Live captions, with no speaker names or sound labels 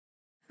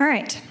All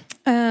right.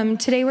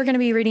 Today we're going to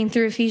be reading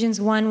through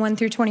Ephesians 1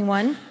 through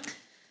 21.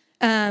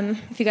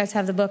 If you guys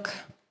have the book,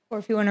 or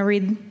if you want to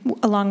read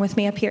along with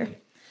me up here.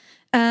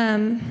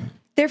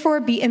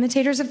 Therefore, be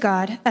imitators of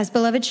God as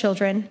beloved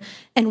children,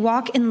 and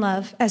walk in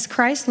love as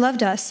Christ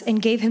loved us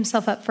and gave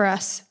himself up for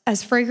us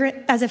as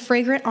a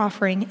fragrant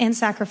offering and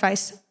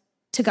sacrifice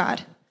to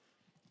God.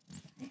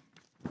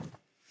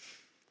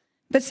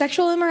 But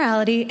sexual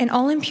immorality and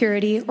all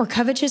impurity or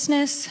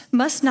covetousness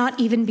must not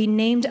even be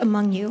named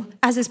among you,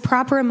 as is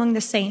proper among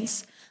the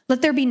saints.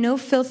 Let there be no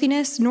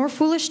filthiness, nor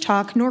foolish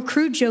talk, nor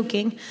crude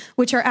joking,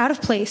 which are out of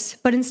place,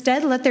 but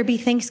instead let there be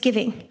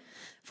thanksgiving.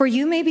 For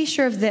you may be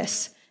sure of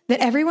this,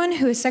 that everyone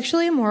who is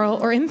sexually immoral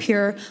or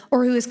impure,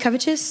 or who is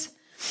covetous,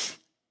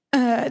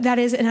 that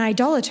is, an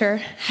idolater,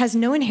 has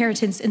no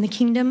inheritance in the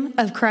kingdom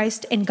of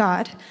Christ and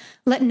God.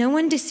 Let no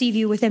one deceive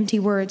you with empty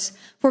words,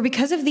 for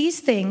because of these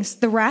things,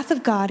 the wrath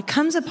of God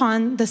comes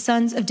upon the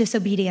sons of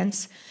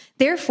disobedience.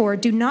 Therefore,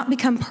 do not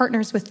become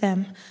partners with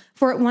them.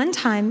 For at one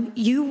time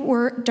you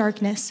were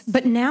darkness,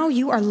 but now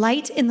you are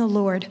light in the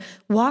Lord.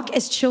 Walk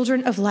as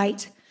children of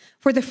light.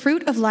 For the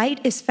fruit of light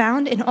is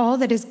found in all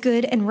that is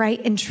good and right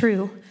and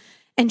true.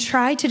 And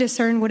try to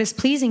discern what is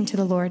pleasing to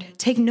the Lord.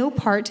 Take no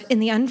part in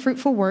the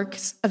unfruitful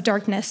works of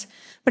darkness,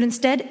 but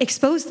instead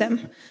expose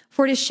them.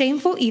 For it is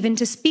shameful even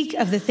to speak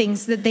of the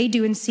things that they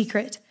do in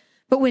secret.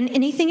 But when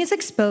anything is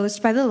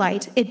exposed by the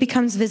light, it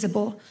becomes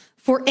visible.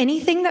 For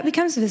anything that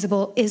becomes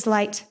visible is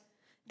light.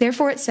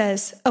 Therefore it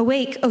says,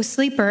 "Awake, O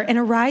sleeper, and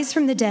arise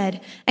from the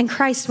dead, and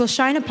Christ will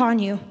shine upon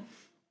you.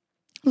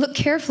 Look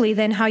carefully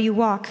then how you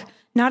walk,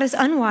 not as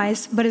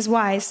unwise, but as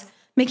wise,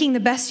 making the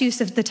best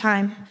use of the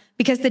time,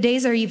 because the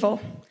days are evil.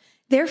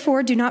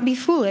 Therefore do not be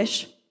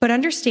foolish, but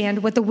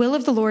understand what the will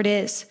of the Lord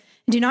is.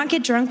 Do not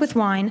get drunk with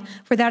wine,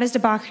 for that is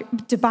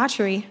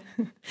debauchery,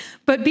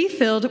 but be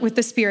filled with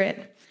the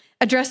Spirit,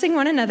 addressing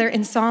one another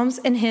in psalms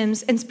and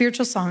hymns and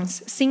spiritual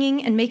songs,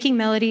 singing and making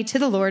melody to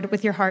the Lord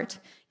with your heart,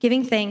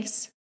 giving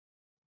thanks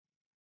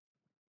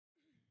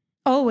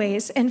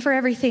always and for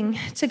everything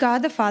to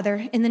God the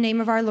Father in the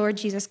name of our Lord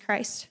Jesus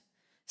Christ,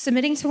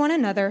 submitting to one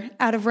another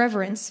out of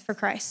reverence for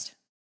Christ."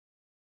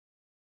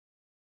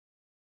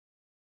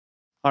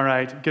 All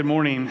right, good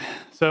morning.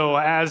 So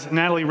as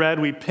Natalie read,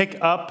 we pick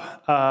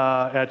up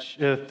at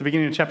the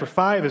beginning of chapter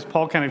 5 as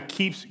Paul kind of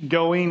keeps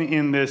going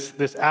in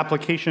this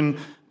application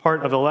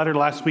part of the letter.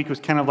 Last week was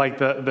kind of like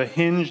the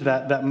hinge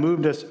that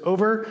moved us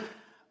over.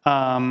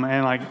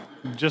 And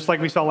just like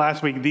we saw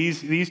last week,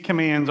 these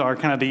commands are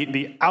kind of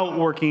the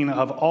outworking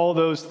of all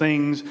those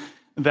things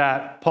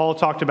that Paul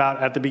talked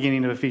about at the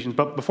beginning of Ephesians.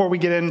 But before we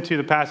get into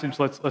the passage,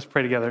 let's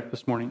pray together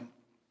this morning.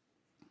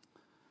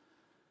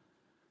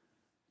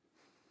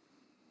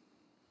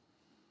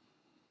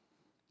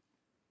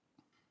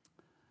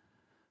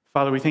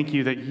 Father, we thank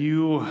you that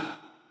you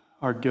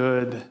are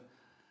good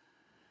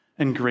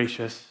and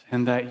gracious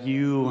and that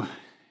you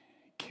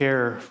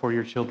care for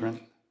your children.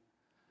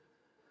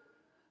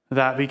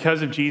 That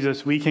because of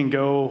Jesus, we can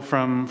go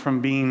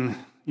from being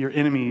your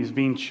enemies,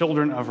 being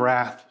children of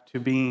wrath, to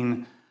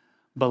being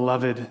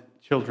beloved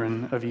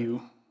children of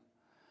you.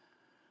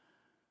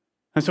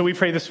 And so we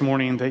pray this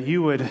morning that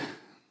you would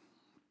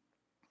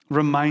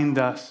remind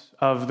us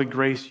of the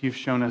grace you've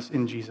shown us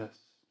in Jesus.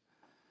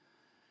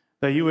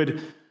 That you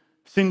would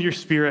send your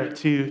Spirit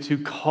to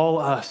call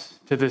us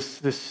to this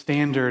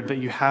standard that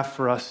you have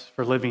for us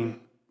for living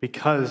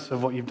because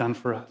of what you've done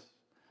for us.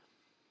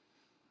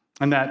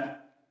 And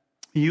that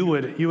you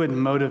would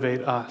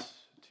motivate us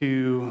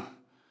to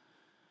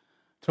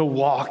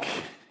walk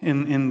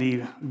in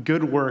the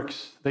good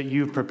works that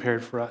you've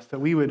prepared for us, that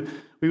we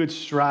would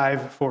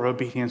strive for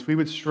obedience, we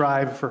would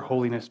strive for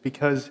holiness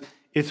because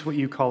it's what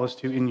you call us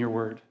to in your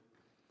word.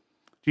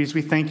 Jesus,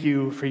 we thank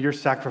you for your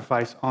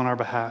sacrifice on our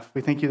behalf.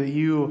 We thank you that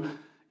you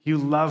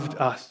loved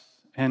us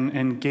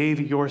and gave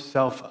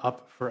yourself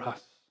up for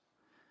us.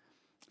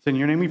 It's in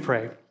your name we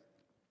pray.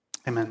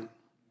 Amen.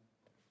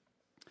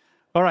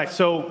 All right,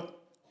 so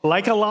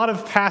like a lot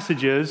of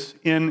passages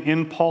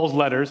in Paul's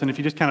letters, and if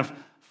you just kind of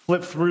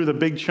flip through the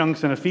big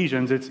chunks in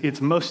Ephesians, it's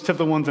most of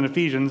the ones in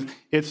Ephesians,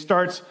 it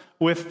starts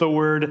with the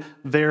word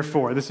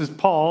therefore. This is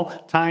Paul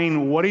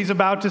tying what he's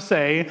about to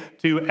say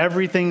to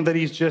everything that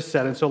he's just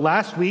said. And so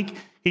last week,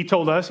 he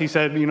told us, he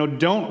said,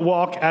 don't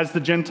walk as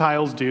the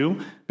Gentiles do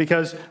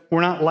because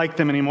we're not like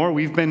them anymore.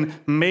 We've been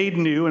made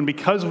new. And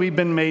because we've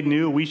been made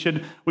new, we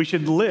should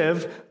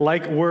live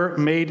like we're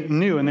made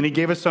new. And then he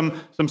gave us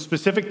some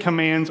specific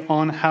commands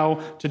on how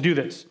to do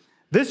this.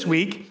 This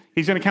week,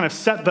 he's going to kind of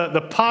set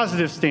the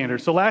positive standard.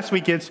 So last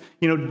week it's,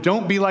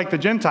 don't be like the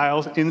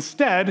Gentiles.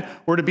 Instead,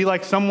 we're to be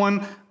like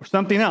someone or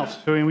something else.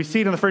 So we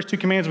see it in the first two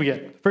commands we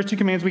get. The first two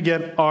commands we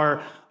get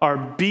are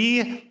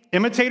be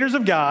imitators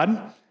of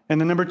God. And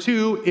then number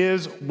 2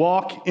 is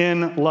walk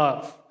in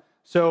love.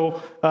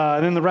 So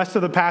then the rest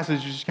of the passage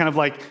is just kind of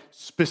like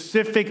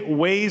specific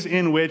ways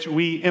in which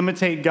we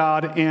imitate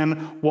God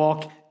and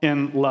walk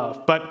in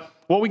love. But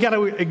what we got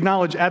to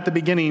acknowledge at the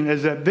beginning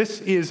is that this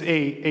is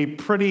a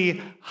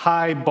pretty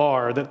high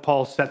bar that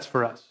Paul sets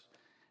for us.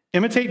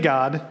 Imitate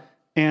God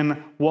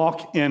and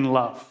walk in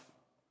love.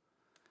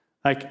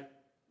 Like,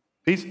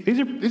 these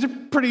are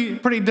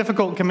pretty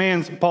difficult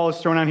commands Paul is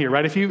throwing out here,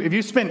 right? If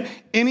you spent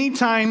any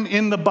time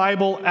in the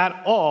Bible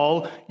at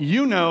all,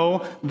 you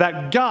know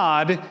that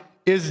God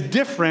is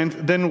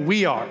different than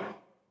we are,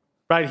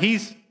 right?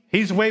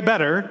 He's way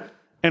better,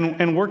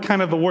 and we're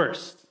kind of the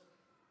worst.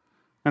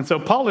 And so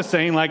Paul is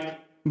saying, like,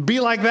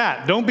 be like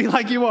that. Don't be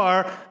like you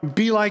are.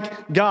 Be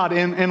like God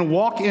and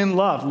walk in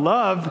love.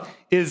 Love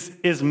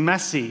is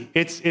messy.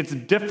 It's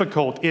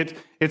difficult.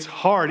 It's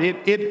hard.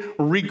 It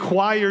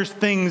requires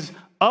things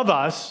of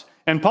us.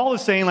 And Paul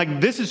is saying, like,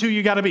 this is who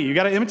you got to be. You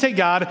got to imitate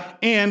God,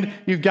 and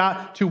you've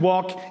got to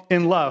walk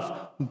in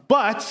love.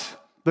 But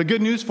the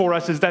good news for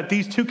us is that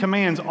these two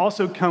commands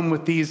also come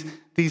with these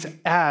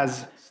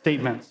as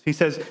statements. He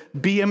says,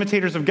 be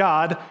imitators of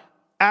God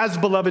as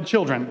beloved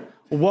children.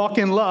 Walk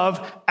in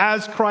love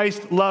as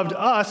Christ loved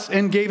us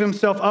and gave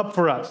himself up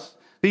for us.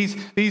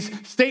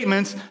 These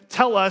statements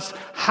tell us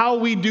how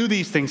we do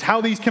these things,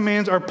 how these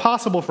commands are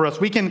possible for us.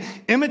 We can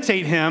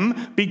imitate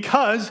him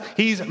because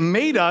he's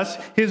made us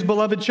his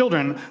beloved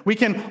children. We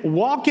can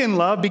walk in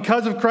love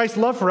because of Christ's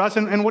love for us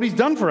and what he's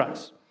done for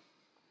us.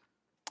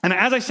 And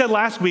as I said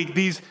last week,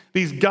 these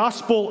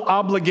gospel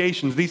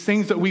obligations, these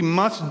things that we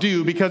must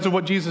do because of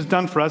what Jesus has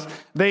done for us,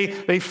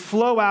 they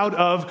flow out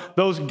of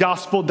those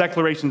gospel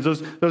declarations,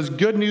 those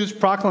good news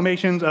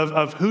proclamations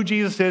of who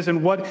Jesus is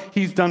and what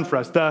he's done for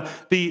us.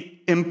 The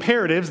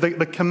imperatives,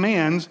 the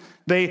commands,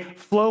 they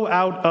flow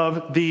out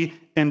of the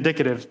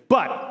indicatives.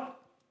 But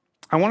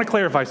I want to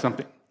clarify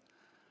something.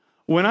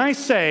 When I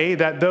say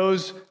that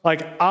those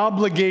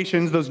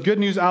obligations, those good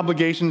news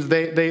obligations,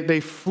 they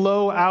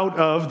flow out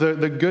of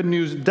the good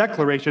news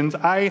declarations,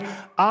 I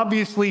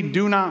obviously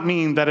do not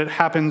mean that it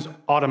happens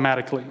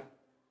automatically.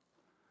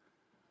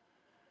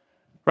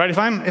 Right? If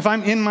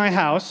I'm in my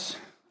house,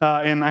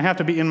 and I have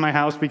to be in my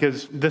house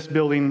because this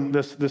building,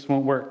 this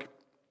won't work.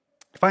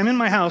 If I'm in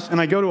my house and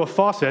I go to a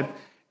faucet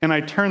and I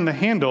turn the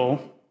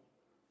handle,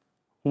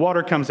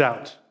 water comes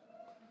out.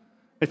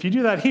 If you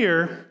do that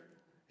here,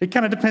 it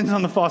kind of depends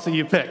on the faucet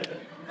you pick.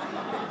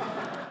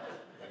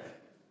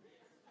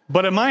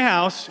 But at my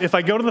house, if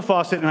I go to the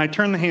faucet and I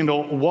turn the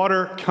handle,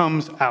 water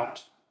comes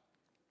out.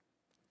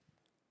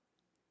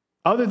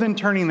 Other than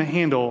turning the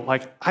handle,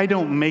 I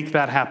don't make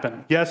that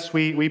happen. Yes,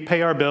 we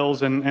pay our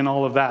bills and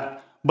all of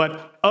that.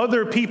 But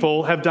other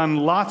people have done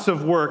lots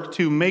of work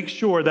to make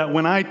sure that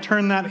when I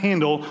turn that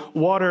handle,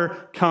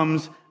 water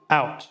comes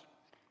out.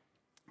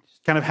 It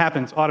just kind of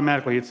happens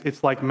automatically.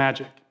 It's like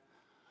magic.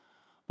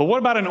 But what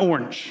about an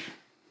orange?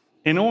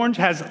 An orange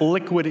has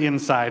liquid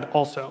inside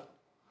also.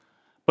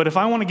 But if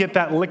I want to get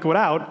that liquid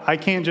out, I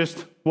can't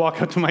just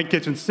walk up to my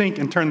kitchen sink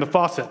and turn the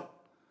faucet.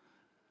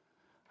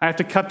 I have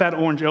to cut that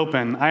orange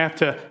open. I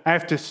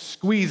have to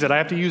squeeze it. I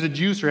have to use a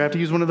juicer. I have to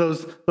use one of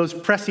those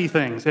pressy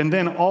things. And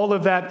then all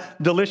of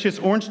that delicious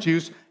orange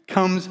juice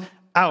comes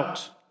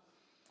out.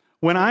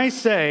 When I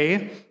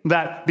say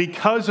that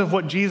because of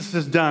what Jesus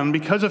has done,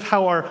 because of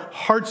how our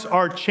hearts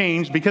are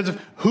changed, because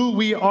of who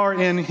we are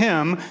in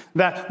him,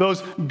 that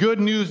those good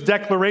news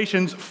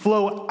declarations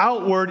flow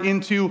outward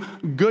into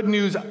good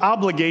news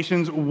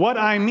obligations, what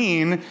I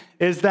mean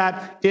is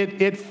that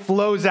it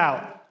flows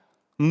out.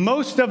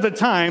 Most of the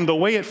time, the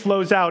way it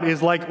flows out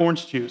is like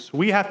orange juice.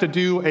 We have to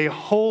do a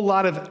whole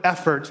lot of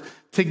effort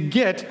to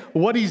get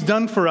what he's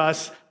done for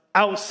us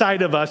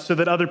outside of us so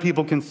that other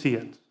people can see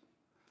it.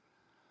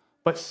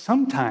 But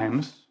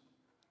sometimes,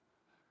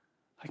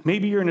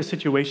 maybe you're in a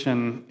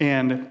situation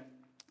and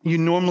you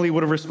normally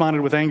would have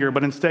responded with anger,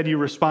 but instead you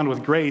respond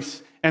with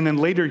grace, and then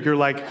later you're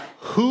like,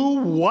 who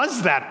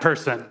was that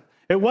person?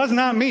 It was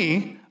not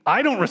me.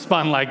 I don't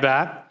respond like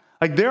that.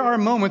 There are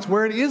moments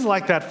where it is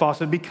like that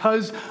faucet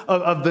because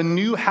of the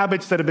new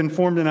habits that have been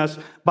formed in us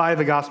by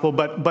the gospel,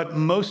 but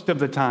most of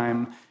the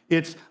time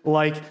it's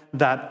like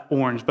that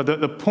orange. But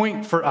the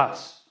point for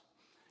us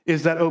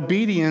is that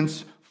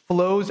obedience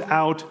flows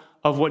out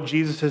of what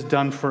Jesus has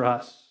done for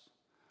us.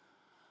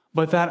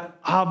 But that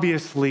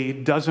obviously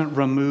doesn't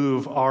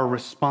remove our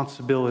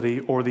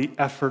responsibility or the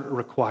effort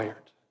required.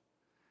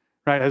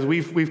 Right? As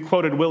we've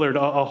quoted Willard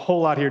a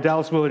whole lot here,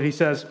 Dallas Willard, he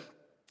says,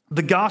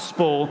 the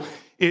gospel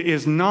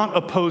is not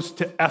opposed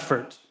to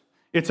effort.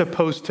 It's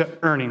opposed to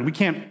earning. We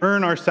can't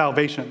earn our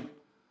salvation.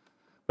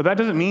 But that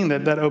doesn't mean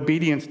that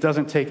obedience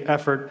doesn't take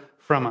effort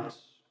from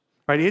us.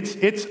 Right?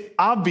 It's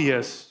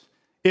obvious,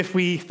 if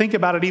we think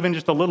about it even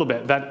just a little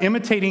bit, that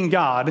imitating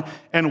God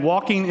and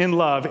walking in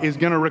love is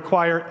going to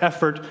require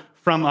effort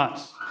from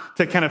us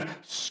to kind of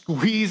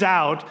squeeze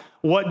out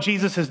what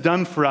Jesus has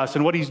done for us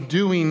and what he's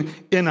doing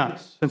in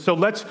us. And so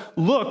let's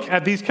look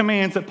at these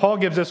commands that Paul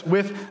gives us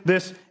with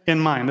this in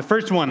mind. The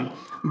first one,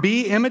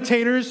 be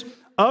imitators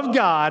of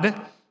God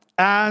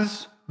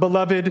as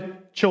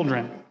beloved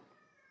children.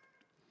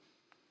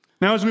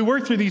 Now, as we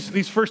work through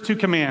these first two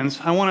commands,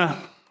 I want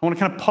to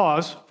kind of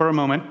pause for a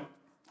moment.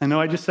 I know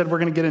I just said we're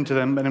going to get into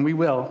them, and we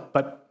will,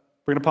 but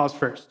we're going to pause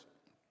first.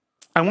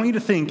 I want you to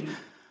think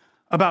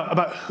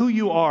about who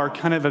you are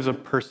kind of as a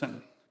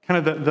person,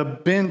 kind of the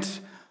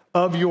bent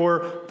of your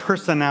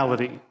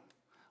personality.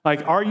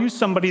 Like, are you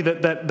somebody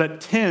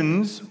that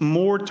tends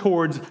more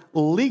towards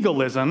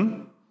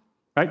legalism,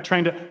 right?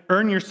 Trying to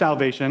earn your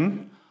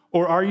salvation,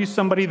 or are you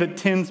somebody that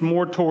tends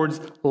more towards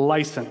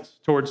license,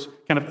 towards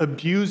kind of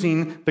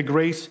abusing the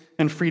grace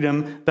and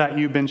freedom that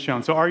you've been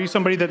shown? So are you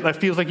somebody that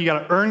feels like you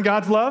got to earn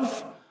God's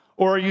love,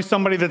 or are you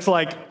somebody that's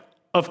like,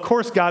 of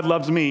course God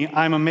loves me,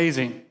 I'm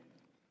amazing?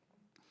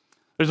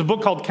 There's a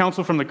book called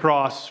Counsel from the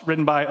Cross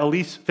written by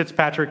Elise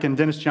Fitzpatrick and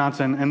Dennis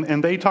Johnson,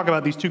 and they talk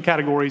about these two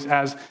categories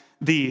as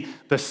the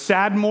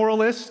sad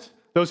moralist,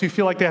 those who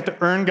feel like they have to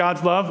earn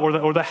God's love,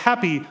 or the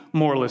happy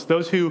moralist,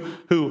 those who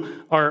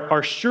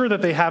are sure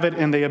that they have it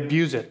and they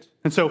abuse it.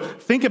 And so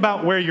think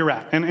about where you're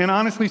at. And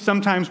honestly,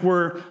 sometimes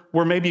we're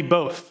maybe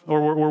both,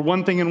 or we're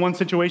one thing in one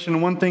situation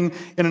and one thing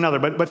in another.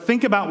 But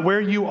think about where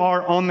you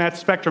are on that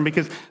spectrum,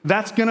 because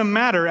that's going to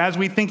matter as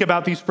we think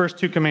about these first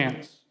two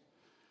commands.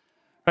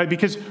 Right?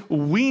 Because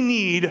we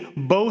need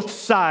both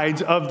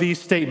sides of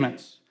these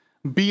statements.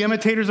 Be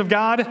imitators of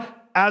God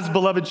as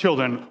beloved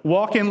children.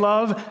 Walk in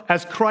love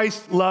as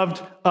Christ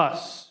loved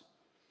us.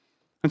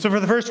 And so for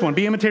the first one,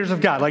 be imitators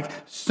of God. Like,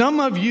 some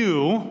of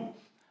you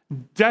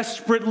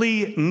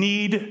desperately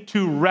need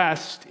to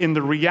rest in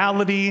the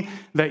reality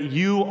that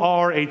you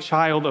are a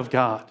child of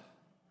God.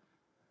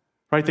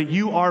 Right? That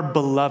you are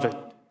beloved.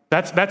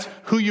 That's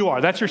who you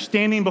are. That's your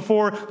standing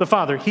before the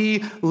Father.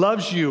 He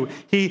loves you.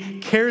 He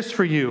cares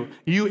for you.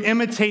 You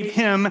imitate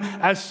him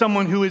as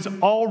someone who is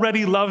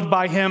already loved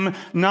by him,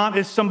 not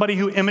as somebody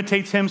who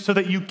imitates him so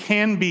that you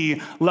can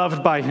be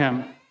loved by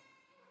him.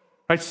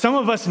 Right? Some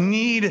of us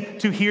need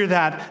to hear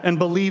that and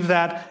believe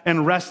that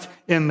and rest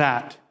in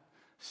that.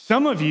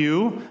 Some of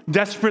you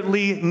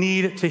desperately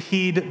need to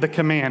heed the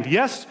command.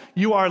 Yes,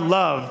 you are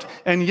loved,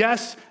 and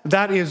yes,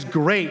 that is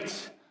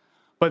great.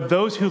 But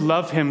those who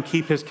love him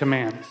keep his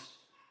commands.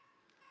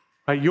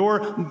 Right?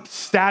 Your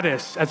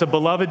status as a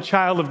beloved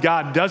child of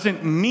God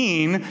doesn't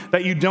mean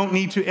that you don't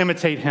need to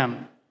imitate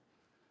him.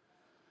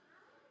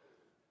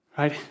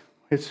 Right?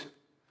 It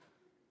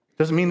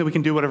doesn't mean that we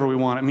can do whatever we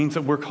want. It means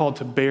that we're called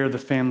to bear the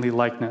family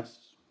likeness.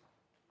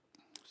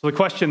 So the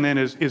question then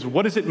is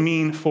what does it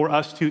mean for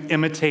us to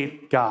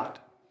imitate God?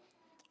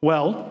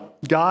 Well,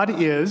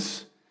 God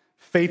is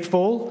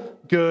faithful,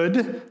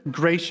 good,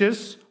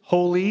 gracious,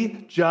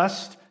 holy,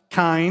 just,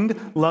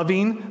 kind,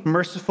 loving,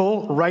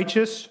 merciful,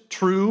 righteous,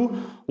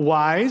 true,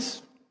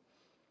 wise.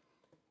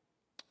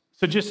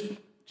 So just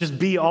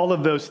be all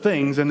of those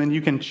things, and then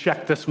you can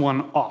check this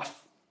one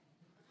off.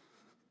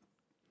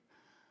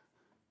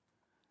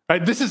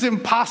 Right? This is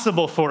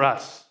impossible for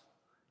us.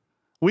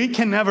 We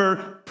can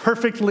never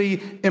perfectly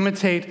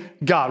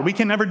imitate God. We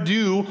can never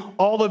do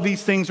all of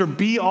these things or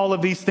be all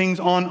of these things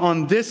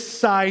on this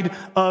side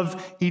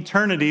of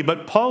eternity.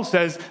 But Paul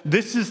says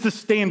this is the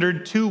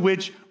standard to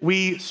which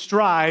we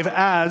strive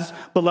as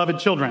beloved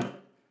children.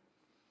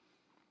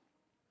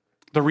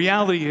 The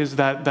reality is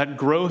that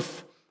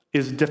growth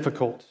is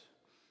difficult.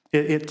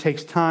 It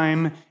takes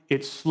time,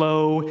 it's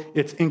slow,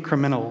 it's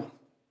incremental.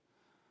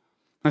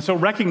 And so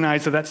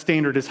recognize that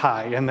standard is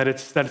high and that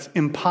it's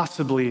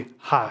impossibly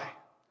high.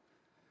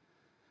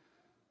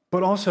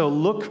 But also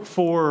look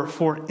for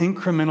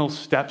incremental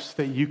steps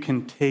that you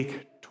can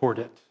take toward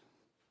it.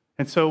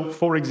 And so,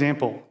 for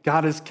example,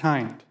 God is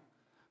kind.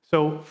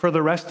 So for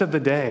the rest of the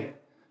day,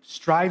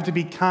 strive to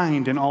be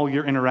kind in all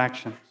your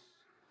interactions.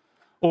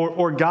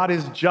 Or God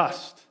is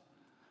just.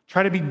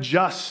 Try to be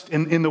just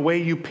in the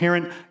way you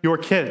parent your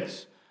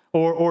kids.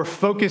 Or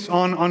focus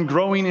on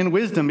growing in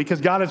wisdom because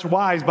God is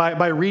wise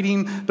by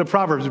reading the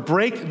Proverbs.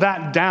 Break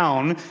that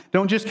down.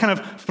 Don't just kind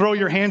of throw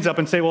your hands up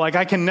and say, well,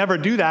 I can never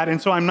do that,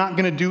 and so I'm not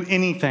going to do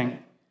anything.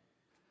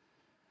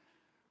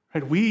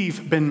 Right?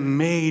 We've been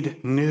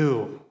made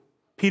new.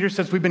 Peter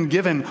says we've been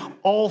given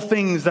all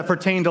things that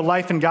pertain to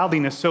life and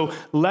godliness. So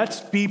let's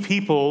be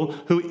people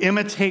who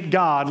imitate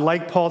God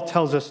like Paul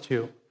tells us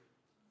to.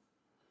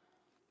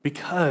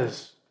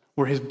 Because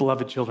we're his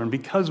beloved children.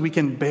 Because we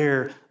can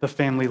bear the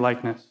family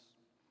likeness.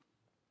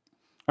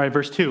 All right,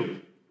 verse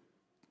 2.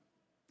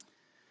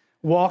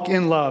 Walk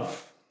in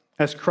love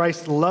as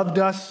Christ loved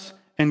us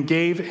and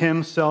gave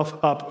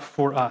himself up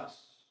for us.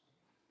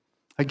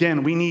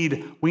 Again, we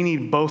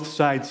need both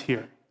sides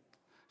here.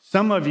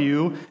 Some of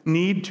you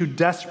need to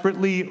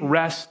desperately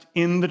rest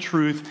in the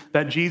truth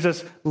that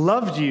Jesus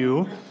loved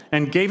you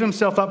and gave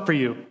himself up for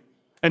you.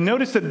 And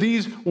notice that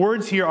these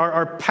words here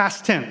are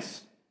past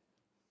tense.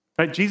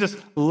 Right? Jesus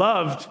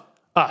loved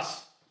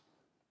us.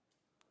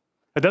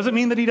 It doesn't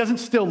mean that he doesn't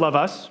still love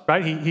us,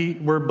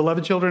 right? We're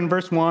beloved children in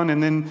verse 1,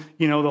 and then,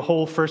 the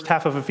whole first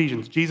half of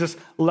Ephesians. Jesus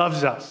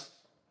loves us.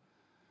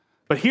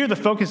 But here the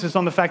focus is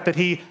on the fact that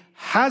he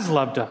has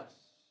loved us.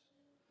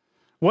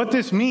 What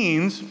this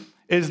means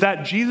is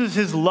that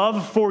Jesus'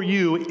 love for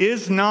you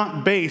is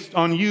not based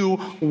on you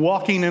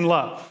walking in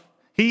love.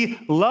 He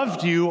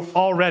loved you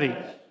already.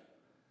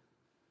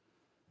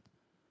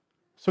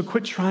 So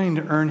quit trying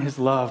to earn his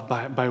love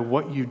by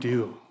what you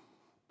do,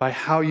 by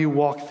how you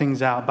walk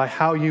things out, by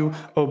how you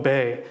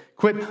obey.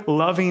 Quit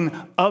loving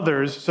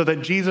others so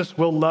that Jesus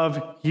will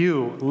love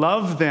you.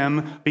 Love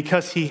them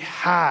because he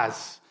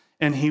has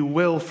and he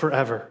will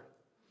forever.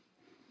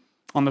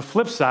 On the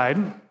flip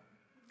side,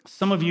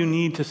 some of you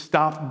need to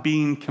stop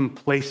being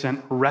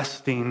complacent,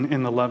 resting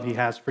in the love he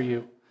has for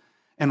you,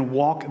 and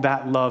walk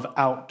that love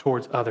out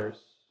towards others.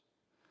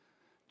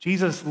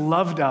 Jesus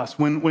loved us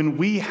when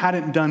we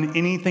hadn't done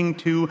anything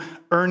to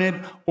earn it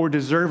or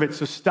deserve it.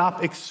 So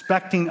stop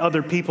expecting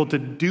other people to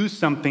do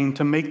something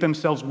to make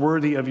themselves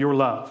worthy of your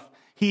love.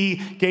 He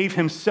gave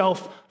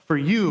himself for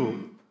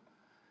you.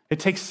 It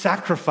takes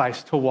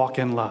sacrifice to walk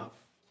in love.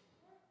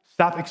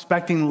 Stop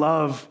expecting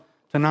love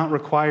to not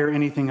require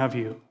anything of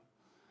you.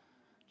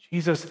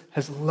 Jesus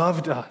has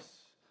loved us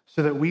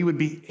so that we would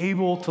be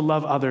able to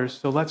love others.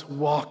 So let's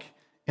walk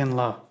in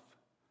love.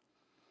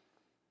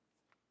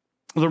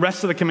 The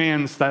rest of the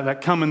commands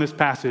that come in this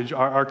passage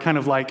are kind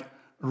of like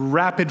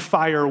rapid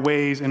fire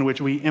ways in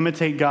which we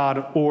imitate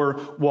God or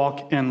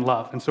walk in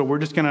love. And so we're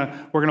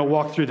gonna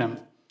walk through them.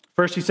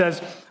 First, he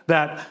says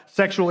that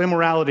sexual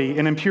immorality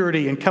and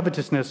impurity and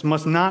covetousness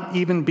must not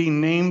even be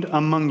named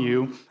among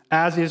you,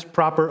 as is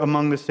proper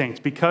among the saints.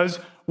 Because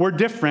we're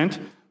different,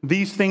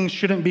 these things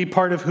shouldn't be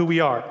part of who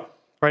we are.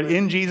 Right?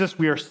 In Jesus,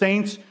 we are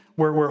saints.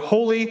 We're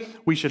holy,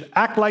 we should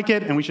act like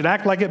it, and we should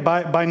act like it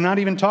by not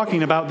even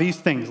talking about these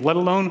things, let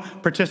alone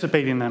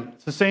participating in them.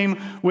 It's the same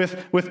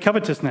with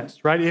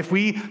covetousness, right? If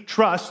we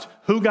trust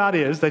who God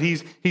is, that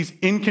he's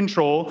in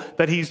control,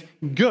 that he's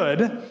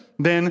good,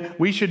 then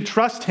we should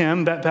trust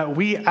him that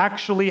we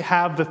actually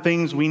have the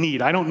things we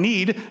need. I don't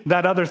need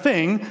that other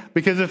thing,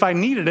 because if I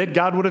needed it,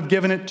 God would have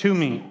given it to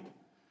me,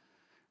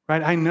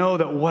 right? I know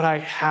that what I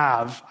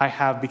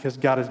have because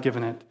God has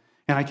given it,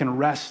 and I can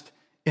rest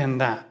in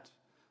that.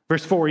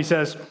 Verse 4, he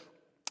says,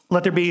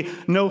 "Let there be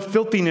no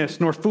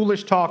filthiness, nor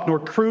foolish talk, nor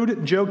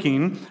crude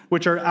joking,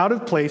 which are out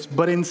of place,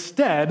 but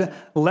instead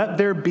let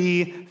there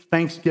be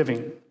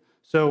thanksgiving."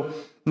 So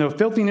no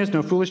filthiness,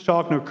 no foolish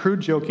talk, no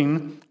crude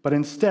joking, but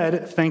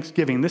instead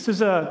thanksgiving. This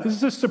is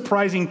a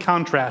surprising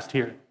contrast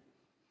here,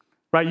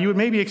 right? You would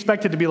maybe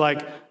expect it to be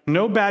like,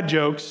 no bad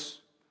jokes,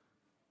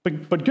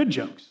 but good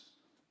jokes.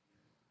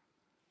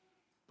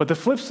 But the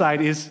flip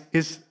side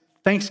is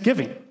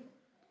thanksgiving.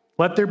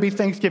 Let there be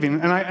thanksgiving.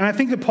 And I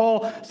think that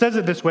Paul says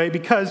it this way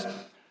because,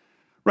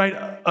 right,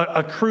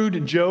 a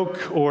crude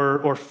joke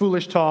or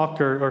foolish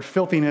talk or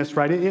filthiness,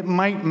 right, it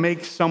might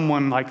make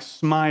someone like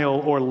smile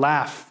or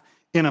laugh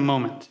in a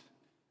moment.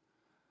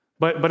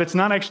 But it's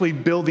not actually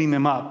building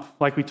them up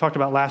like we talked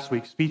about last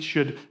week. Speech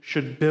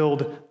should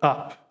build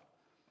up.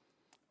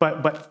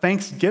 But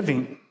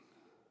thanksgiving,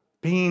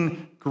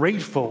 being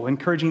grateful,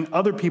 encouraging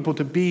other people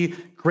to be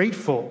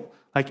grateful,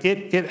 like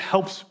it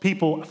helps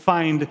people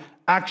find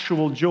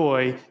actual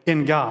joy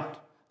in God.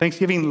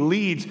 Thanksgiving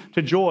leads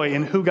to joy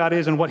in who God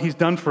is and what he's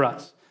done for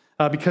us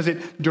because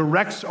it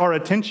directs our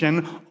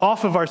attention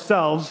off of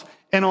ourselves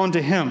and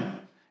onto him.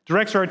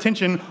 Directs our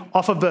attention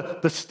off of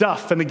the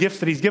stuff and the gifts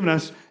that he's given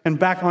us and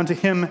back onto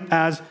him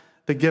as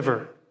the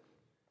giver.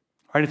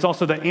 Right? It's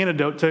also the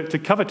antidote to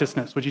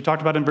covetousness, which he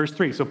talked about in verse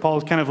 3. So Paul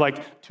is kind of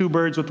like two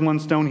birds with one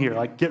stone here.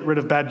 Like get rid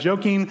of bad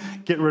joking,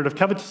 get rid of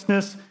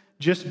covetousness,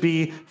 just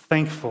be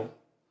thankful.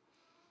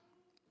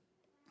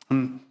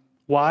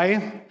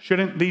 Why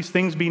shouldn't these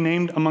things be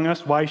named among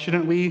us? Why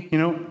shouldn't we,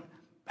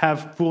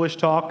 have foolish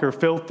talk or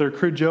filth or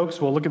crude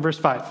jokes? Well, look at verse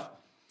 5.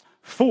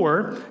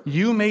 "For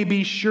you may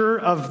be sure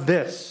of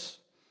this,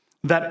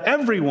 that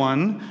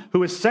everyone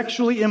who is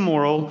sexually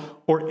immoral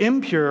or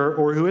impure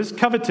or who is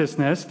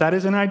covetousness, that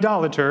is an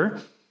idolater,"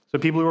 so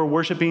people who are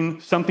worshiping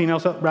something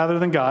else rather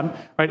than God,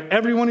 right?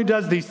 "Everyone who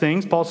does these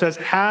things," Paul says,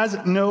 "has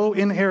no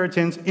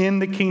inheritance in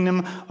the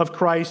kingdom of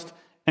Christ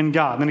and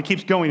God." And then it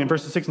keeps going in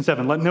verses 6 and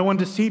 7. "Let no one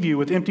deceive you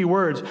with empty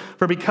words,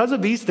 for because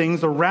of these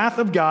things, the wrath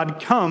of God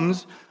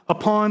comes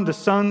upon the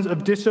sons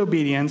of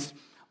disobedience.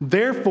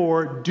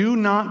 Therefore, do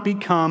not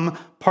become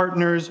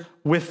partners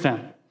with them."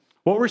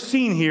 What we're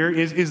seeing here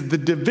is the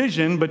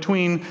division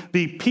between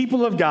the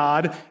people of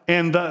God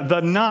and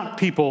the not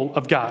people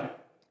of God.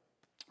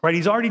 Right?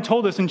 He's already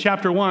told us in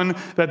chapter 1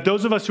 that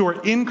those of us who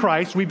are in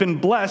Christ, we've been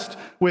blessed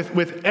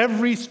with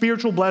every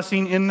spiritual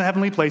blessing in the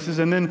heavenly places.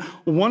 And then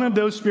one of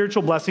those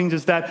spiritual blessings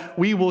is that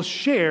we will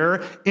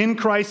share in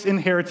Christ's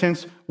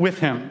inheritance with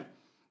him.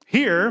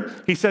 Here,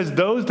 he says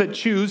those that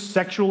choose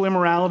sexual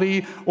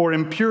immorality or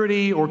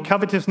impurity or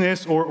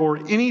covetousness or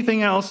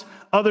anything else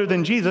other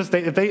than Jesus,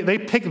 they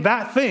pick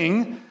that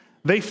thing,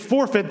 they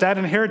forfeit that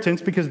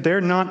inheritance because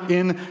they're not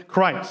in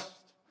Christ.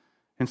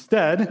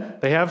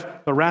 Instead, they have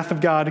the wrath of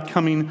God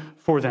coming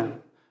for them.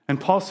 And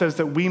Paul says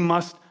that we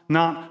must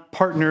not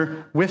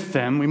partner with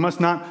them. We must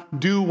not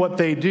do what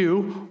they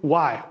do.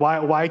 Why?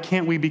 Why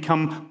can't we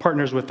become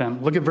partners with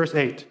them? Look at verse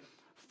 8.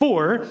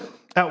 "For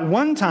at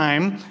one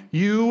time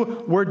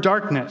you were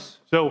darkness."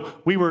 So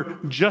we were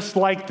just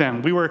like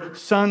them. We were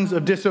sons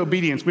of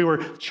disobedience. We were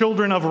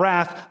children of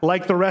wrath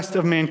like the rest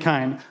of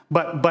mankind.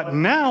 But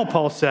now,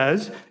 Paul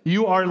says,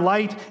 you are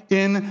light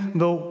in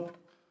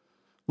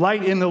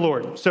the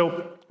Lord.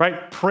 So,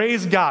 right,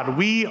 praise God.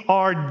 We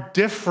are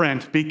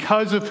different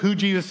because of who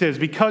Jesus is,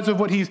 because of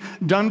what he's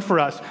done for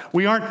us.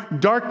 We aren't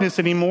darkness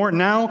anymore.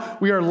 Now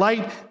we are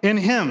light in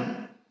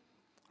him.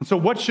 And so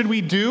what should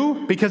we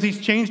do because he's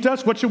changed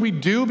us? What should we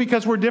do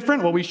because we're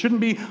different? Well, we shouldn't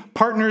be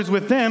partners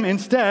with them.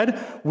 Instead,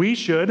 we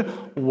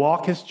should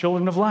walk as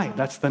children of light.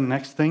 That's the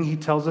next thing he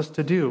tells us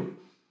to do.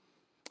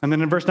 And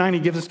then in verse 9, he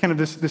gives us kind of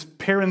this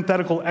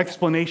parenthetical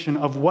explanation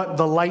of what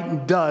the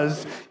light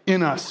does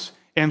in us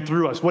and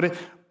through us, what it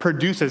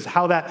produces,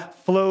 how that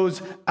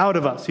flows out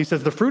of us. He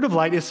says, the fruit of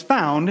light is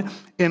found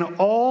in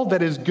all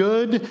that is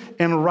good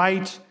and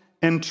right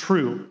and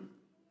true.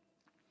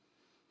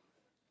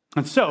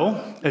 And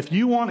so, if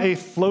you want a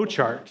flow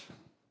chart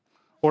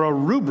or a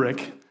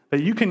rubric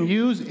that you can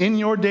use in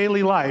your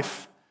daily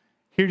life,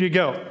 here you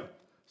go.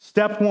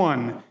 Step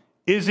 1,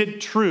 is it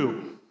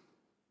true?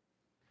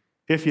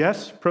 If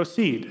yes,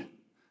 proceed.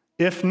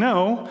 If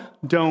no,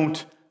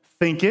 don't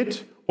think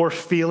it or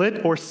feel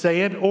it or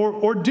say it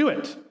or do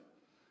it.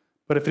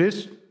 But if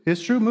it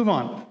is true, move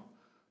on.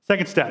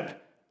 Second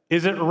step,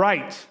 is it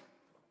right?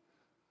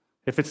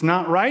 If it's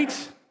not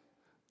right,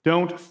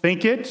 don't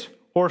think it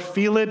or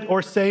feel it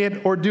or say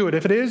it or do it.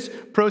 If it is,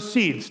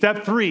 proceed.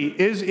 Step 3,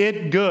 is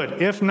it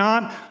good? If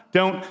not,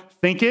 don't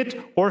think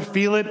it or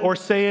feel it or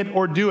say it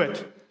or do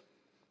it.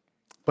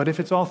 But if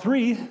it's all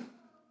 3,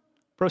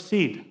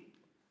 proceed.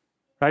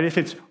 Right? If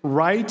it's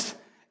right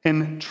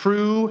and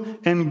true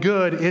and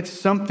good, it's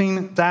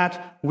something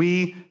that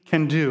we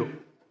can do.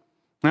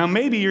 Now,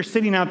 maybe you're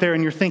sitting out there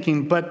and you're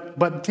thinking,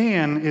 but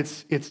Dan,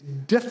 it's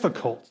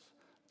difficult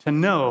to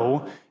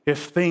know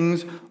if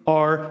things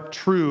are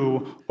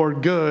true or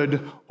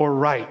good or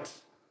right.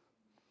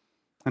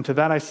 And to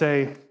that I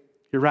say,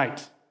 you're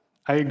right.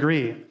 I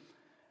agree.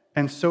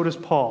 And so does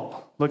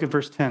Paul. Look at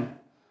verse 10.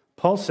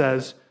 Paul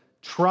says,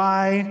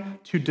 try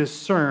to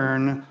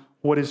discern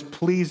what is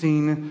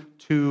pleasing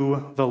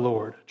to the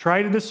Lord.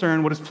 Try to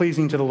discern what is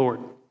pleasing to the Lord.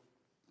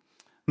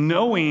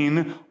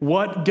 Knowing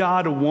what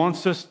God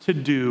wants us to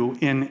do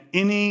in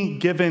any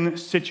given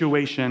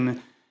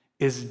situation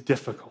is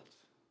difficult.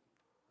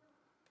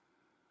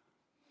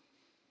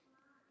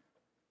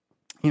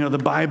 You know, the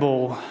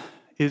Bible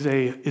is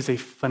a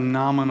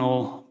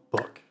phenomenal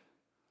book,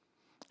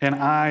 and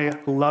I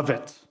love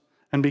it.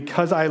 And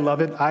because I love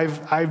it,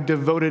 I've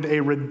devoted a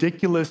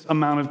ridiculous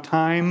amount of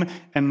time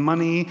and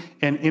money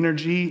and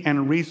energy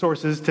and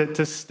resources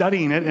to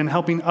studying it and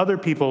helping other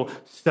people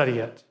study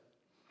it.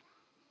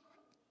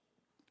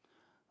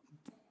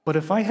 But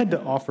if I had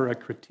to offer a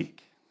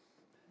critique,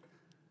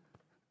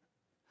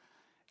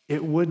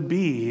 it would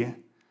be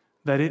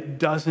that it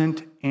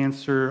doesn't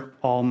answer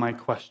all my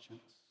questions.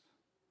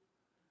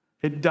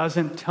 It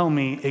doesn't tell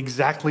me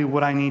exactly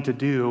what I need to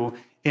do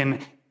in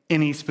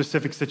any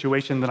specific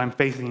situation that I'm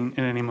facing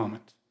in any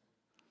moment.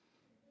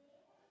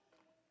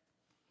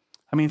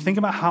 I mean, think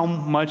about how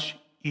much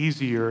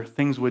easier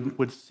things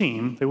would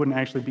seem. They wouldn't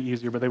actually be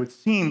easier, but they would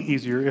seem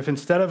easier if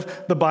instead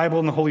of the Bible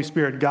and the Holy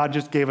Spirit, God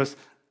just gave us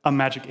a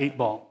magic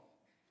 8-ball.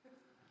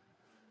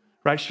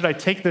 Right? Should I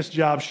take this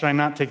job? Should I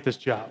not take this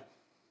job?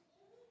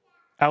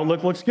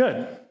 Outlook looks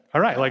good. All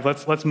right,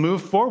 let's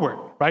move forward,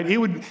 right? It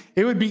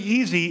would be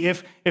easy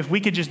if we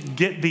could just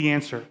get the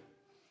answer.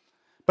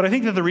 But I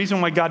think that the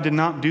reason why God did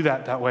not do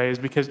that way is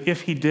because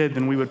if he did,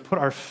 then we would put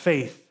our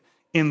faith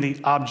in the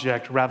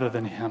object rather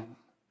than him.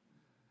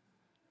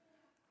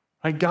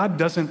 Right? God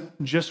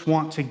doesn't just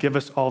want to give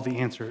us all the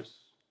answers.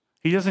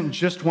 He doesn't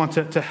just want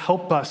to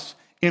help us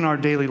in our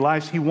daily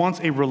lives. He wants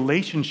a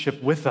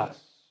relationship with us.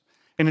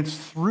 And it's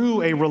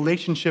through a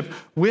relationship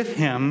with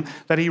him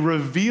that he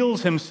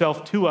reveals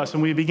himself to us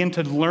and we begin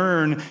to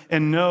learn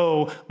and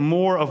know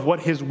more of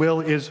what his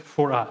will is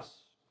for us.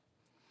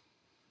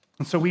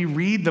 And so we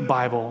read the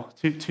Bible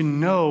to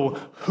know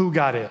who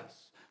God is,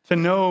 to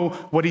know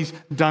what he's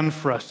done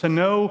for us, to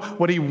know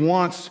what he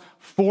wants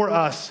for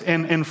us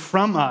and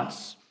from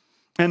us.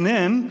 And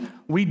then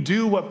we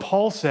do what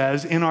Paul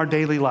says in our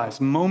daily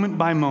lives, moment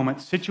by moment,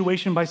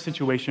 situation by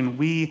situation,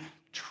 we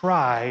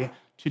try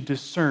to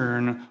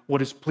discern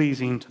what is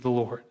pleasing to the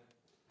Lord.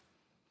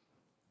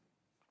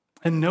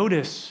 And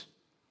notice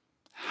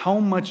how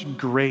much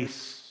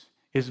grace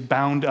is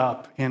bound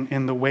up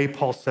in the way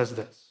Paul says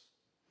this.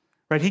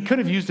 Right? He could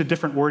have used a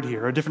different word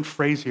here, a different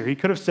phrase here. He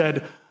could have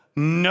said,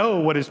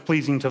 know what is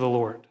pleasing to the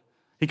Lord.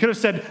 He could have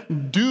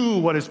said, do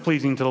what is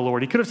pleasing to the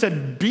Lord. He could have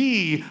said,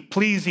 be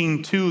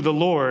pleasing to the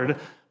Lord.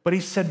 But he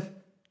said,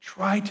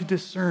 try to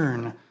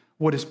discern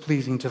what is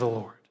pleasing to the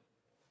Lord.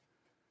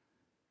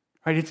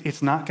 Right?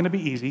 It's not going to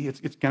be easy.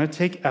 It's going to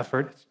take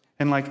effort.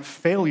 And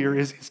failure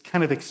is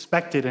kind of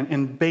expected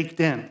and baked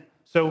in.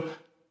 So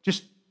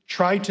just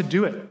try to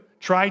do it.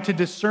 Try to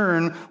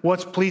discern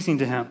what's pleasing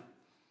to him.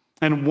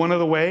 And one of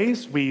the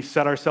ways we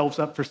set ourselves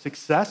up for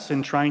success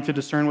in trying to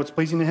discern what's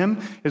pleasing to him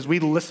is we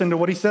listen to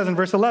what he says in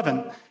verse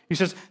 11. He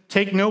says,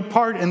 take no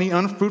part in the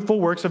unfruitful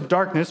works of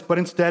darkness, but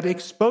instead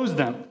expose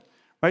them.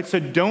 Right? So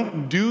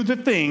don't do the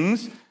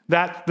things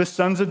that the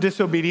sons of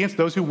disobedience,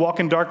 those who walk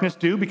in darkness,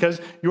 do, because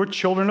you're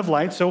children of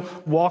light. So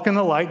walk in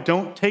the light.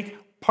 Don't take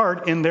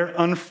part in their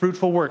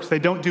unfruitful works. They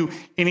don't do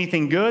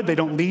anything good. They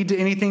don't lead to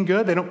anything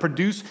good. They don't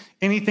produce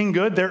anything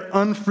good. They're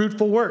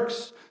unfruitful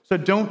works. So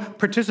don't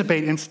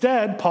participate.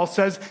 Instead, Paul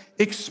says,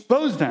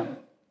 expose them.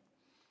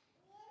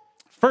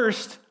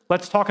 First,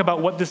 let's talk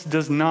about what this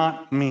does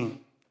not mean.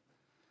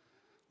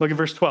 Look at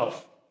verse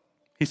 12.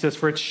 He says,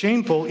 for it's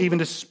shameful even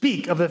to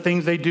speak of the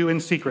things they do in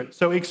secret.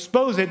 So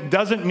expose it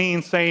doesn't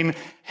mean saying,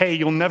 hey,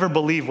 you'll never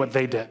believe what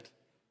they did.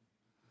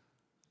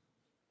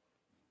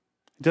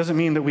 It doesn't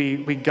mean that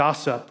we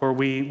gossip or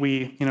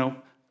we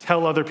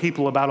tell other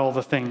people about all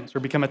the things or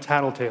become a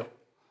tattletale.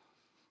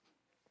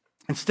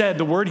 Instead,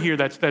 the word here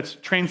that's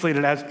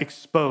translated as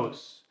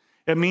expose,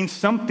 it means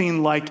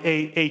something like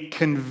a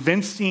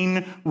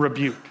convincing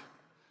rebuke.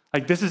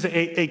 Like this is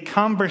a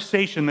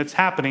conversation that's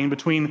happening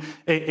between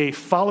a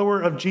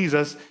follower of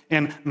Jesus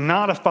and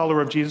not a follower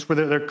of Jesus, where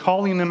they're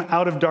calling them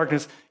out of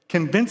darkness,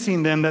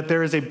 convincing them that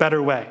there is a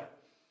better way.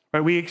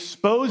 Right? We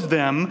expose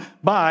them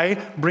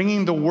by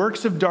bringing the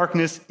works of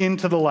darkness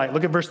into the light.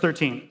 Look at verse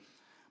 13.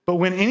 But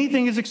when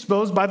anything is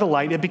exposed by the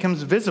light, it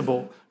becomes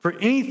visible. For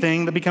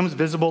anything that becomes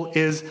visible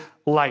is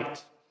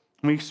light.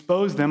 And we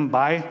expose them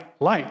by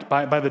light,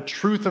 by the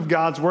truth of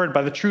God's word,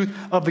 by the truth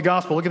of the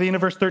gospel. Look at the end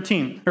of verse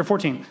 14.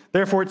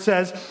 Therefore it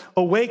says,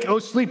 awake, O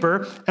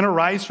sleeper, and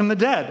arise from the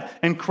dead,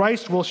 and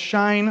Christ will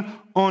shine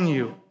on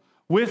you.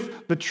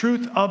 With the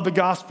truth of the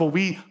gospel,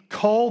 we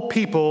call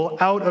people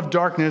out of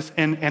darkness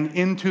and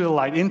into the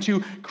light,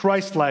 into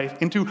Christ's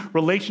life, into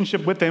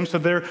relationship with them, so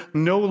they're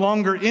no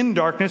longer in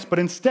darkness, but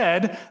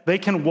instead they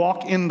can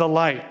walk in the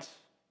light.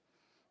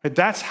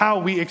 That's how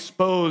we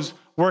expose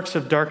works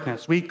of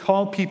darkness. We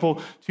call people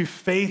to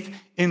faith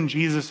in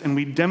Jesus, and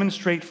we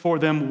demonstrate for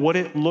them what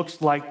it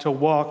looks like to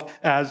walk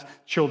as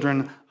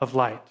children of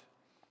light.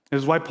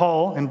 This is why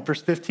Paul, in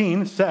verse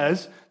 15,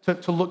 says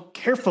to look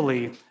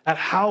carefully at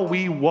how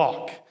we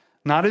walk,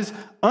 not as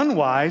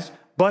unwise,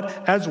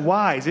 but as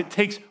wise. It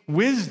takes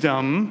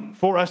wisdom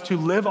for us to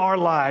live our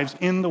lives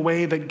in the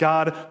way that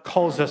God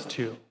calls us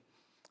to.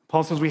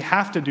 Paul says we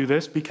have to do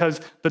this because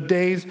the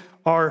days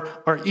are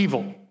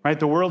evil, right?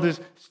 The world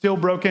is still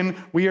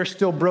broken. We are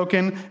still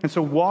broken. And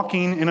so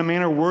walking in a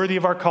manner worthy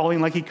of our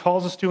calling, like he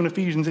calls us to in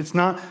Ephesians, it's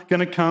not going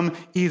to come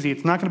easy.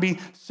 It's not going to be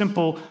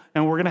simple.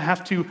 And we're going to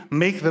have to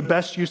make the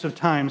best use of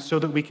time so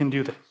that we can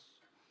do this.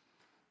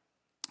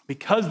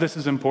 Because this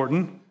is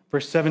important,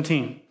 verse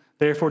 17,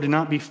 therefore do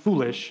not be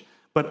foolish,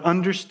 but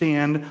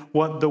understand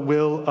what the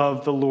will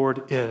of the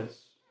Lord is.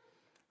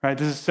 Right?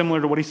 This is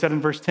similar to what he said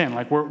in verse 10.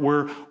 Like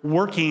we're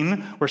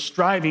working, we're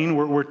striving,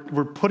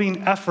 we're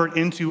putting effort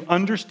into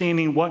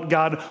understanding what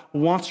God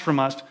wants from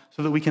us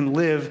so that we can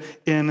live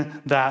in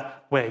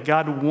that way.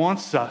 God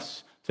wants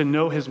us to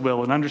know his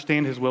will and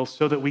understand his will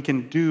so that we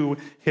can do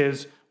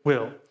his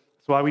will.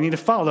 That's why we need to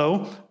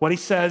follow what he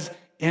says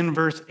in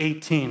verse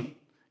 18.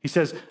 He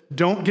says,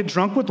 don't get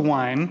drunk with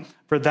wine,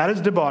 for that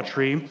is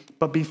debauchery,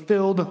 but be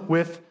filled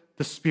with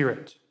the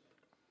Spirit.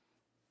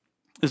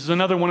 This is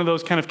another one of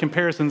those kind of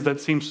comparisons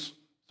that seems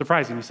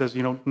surprising. He says,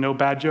 no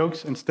bad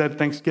jokes. Instead,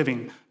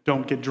 thanksgiving.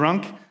 Don't get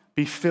drunk.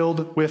 Be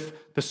filled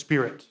with the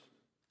Spirit.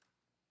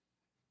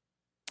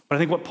 But I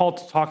think what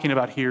Paul's talking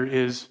about here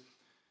is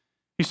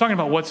he's talking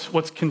about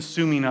what's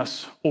consuming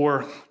us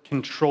or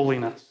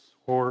controlling us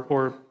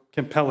or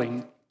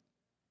compelling.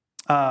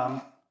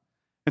 And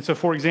so,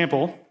 for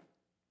example,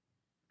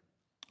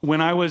 when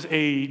I was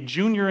a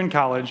junior in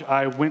college,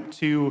 I went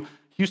to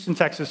Houston,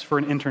 Texas for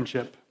an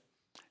internship.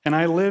 And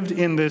I lived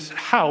in this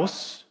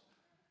house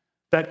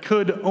that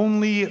could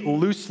only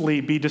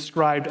loosely be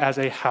described as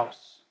a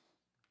house.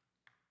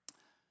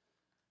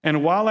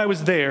 And while I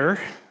was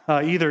there,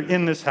 either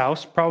in this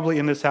house, probably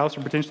in this house,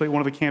 or potentially at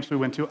one of the camps we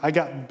went to, I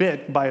got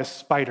bit by a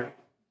spider.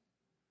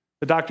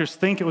 The doctors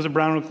think it was a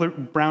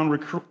brown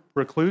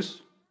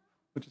recluse,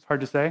 which is hard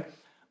to say,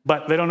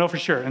 but they don't know for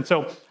sure. And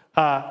so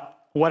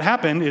what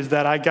happened is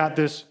that I got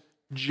this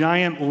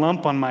giant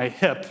lump on my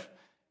hip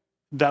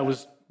that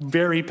was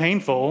very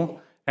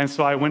painful, and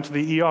so I went to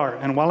the ER.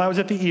 And while I was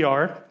at the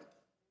ER,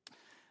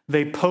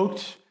 they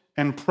poked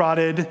and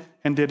prodded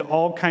and did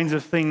all kinds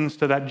of things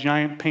to that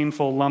giant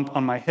painful lump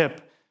on my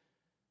hip.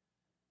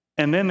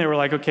 And then they were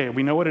like, okay,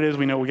 we know what it is,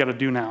 we know what we got to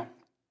do now.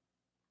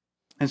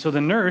 And so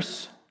the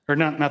nurse, or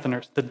not the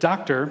nurse, the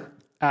doctor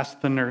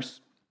asked the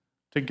nurse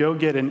to go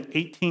get an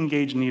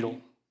 18-gauge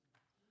needle,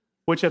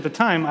 which at the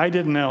time I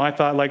didn't know. I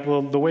thought,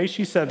 the way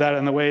she said that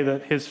and the way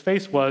that his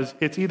face was,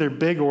 it's either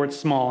big or it's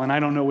small, and I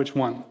don't know which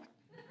one.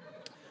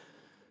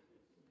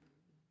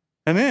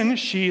 And then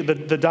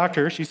the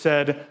doctor, she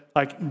said,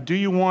 do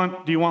you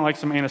want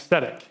some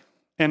anesthetic?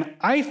 And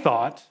I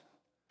thought,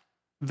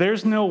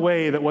 there's no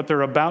way that what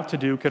they're about to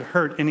do could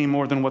hurt any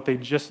more than what they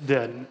just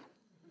did.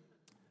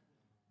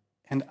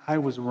 And I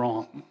was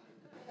wrong.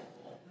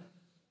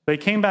 They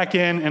came back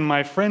in, and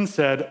my friend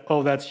said,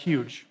 oh, that's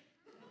huge.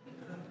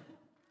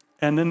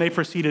 And then they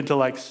proceeded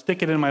to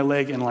stick it in my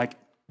leg and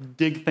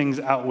dig things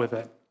out with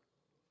it.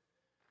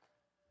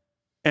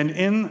 And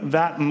in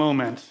that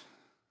moment,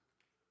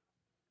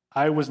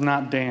 I was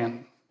not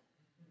Dan.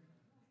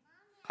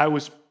 I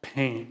was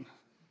pain.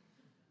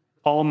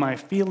 All my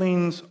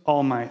feelings,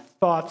 all my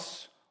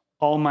thoughts,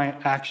 all my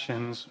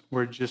actions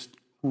were just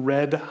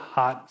red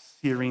hot,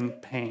 searing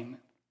pain.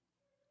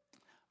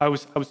 I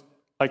was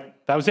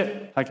Like, that was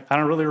it. Like, I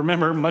don't really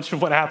remember much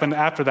of what happened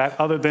after that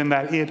other than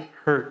that it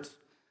hurt.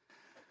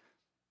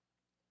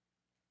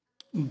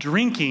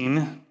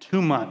 Drinking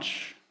too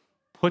much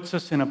puts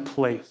us in a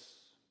place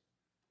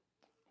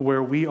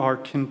where we are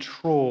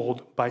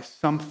controlled by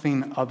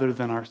something other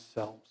than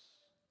ourselves.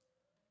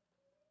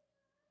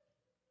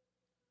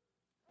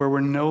 Where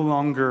we're no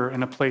longer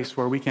in a place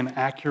where we can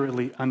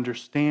accurately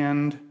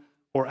understand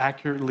or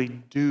accurately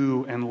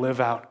do and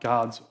live out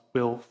God's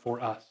will for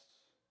us.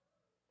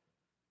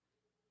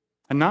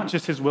 And not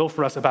just his will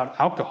for us about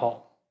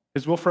alcohol,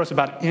 his will for us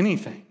about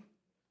anything,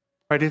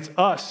 right? It's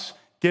us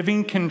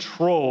giving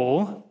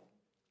control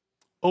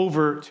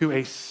over to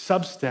a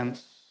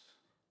substance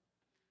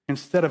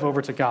instead of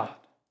over to God.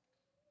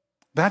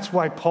 That's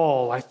why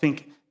Paul, I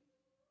think,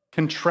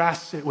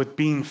 contrasts it with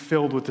being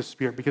filled with the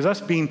Spirit. Because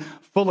us being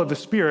full of the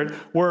Spirit,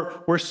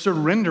 we're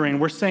surrendering.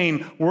 We're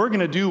saying, we're going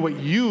to do what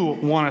you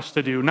want us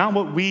to do, not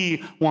what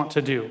we want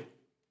to do.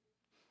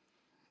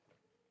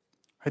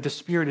 Right? The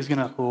Spirit is going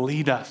to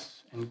lead us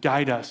and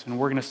guide us, and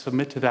we're going to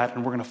submit to that,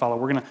 and we're going to follow.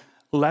 We're going to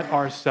let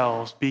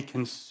ourselves be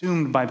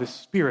consumed by the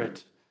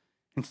Spirit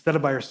instead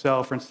of by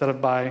ourselves, or instead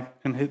of by,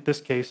 in this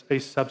case, a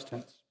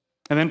substance.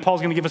 And then Paul's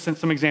going to give us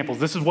some examples.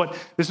 This is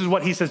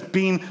what he says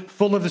being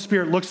full of the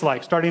Spirit looks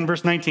like. Starting in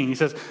verse 19, he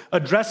says,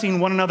 addressing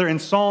one another in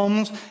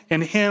psalms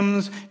and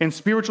hymns and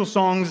spiritual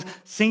songs,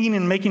 singing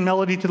and making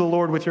melody to the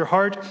Lord with your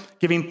heart,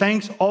 giving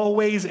thanks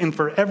always and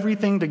for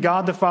everything to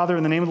God the Father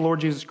in the name of the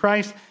Lord Jesus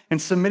Christ, and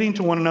submitting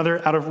to one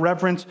another out of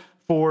reverence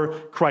for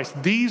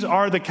Christ. These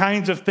are the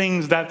kinds of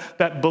things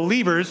that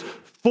believers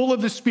full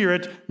of the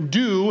Spirit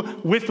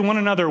do with one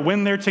another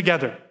when they're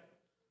together.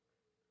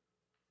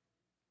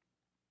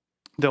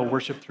 They'll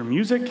worship through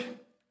music.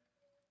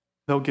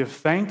 They'll give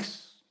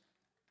thanks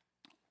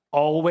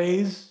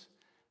always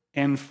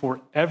and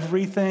for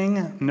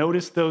everything.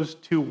 Notice those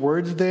two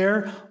words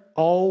there,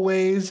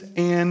 always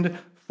and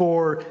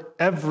for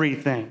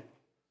everything.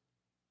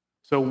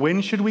 So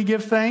when should we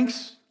give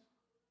thanks?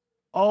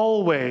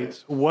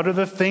 Always. What are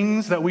the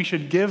things that we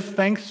should give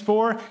thanks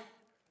for?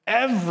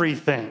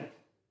 Everything.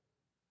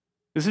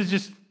 This is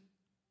just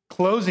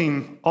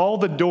closing all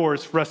the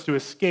doors for us to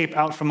escape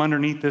out from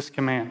underneath this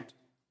command.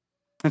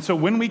 And so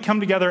when we come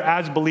together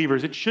as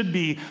believers, it should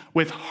be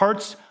with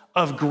hearts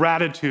of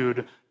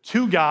gratitude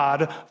to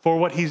God for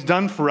what he's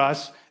done for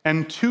us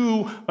and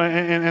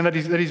that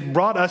he's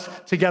brought us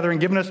together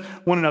and given us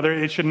one another.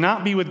 It should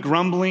not be with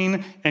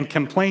grumbling and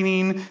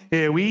complaining.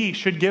 We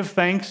should give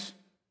thanks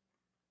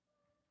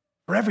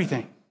for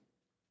everything,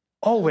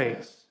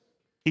 always.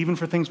 Even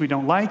for things we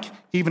don't like,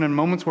 even in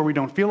moments where we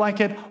don't feel like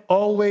it,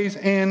 always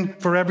and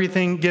for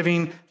everything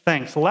giving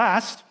thanks.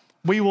 Last,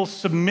 we will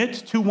submit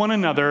to one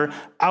another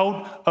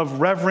out of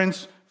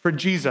reverence for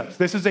Jesus.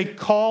 This is a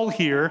call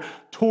here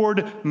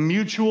toward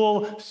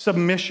mutual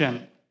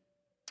submission.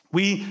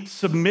 We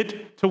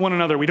submit to one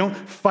another. We don't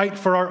fight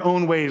for our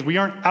own ways. We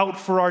aren't out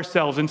for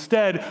ourselves.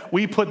 Instead,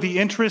 we put the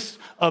interests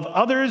of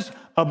others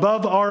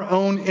above our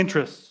own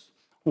interests.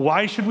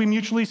 Why should we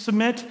mutually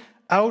submit?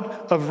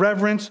 Out of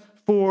reverence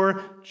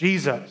for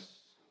Jesus.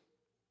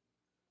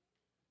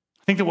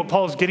 I think that what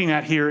Paul is getting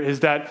at here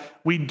is that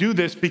we do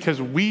this because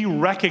we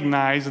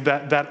recognize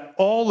that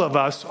all of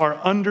us are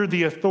under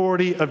the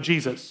authority of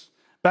Jesus.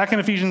 Back in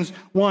Ephesians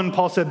 1,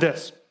 Paul said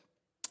this.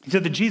 He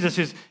said that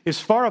Jesus is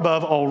far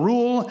above all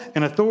rule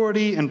and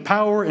authority and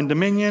power and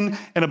dominion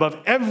and above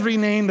every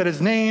name that is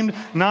named,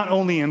 not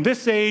only in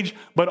this age,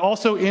 but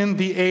also in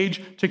the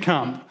age to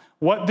come.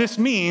 What this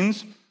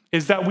means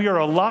is that we are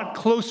a lot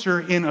closer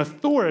in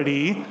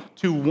authority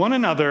to one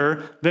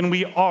another than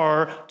we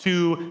are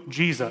to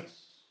Jesus.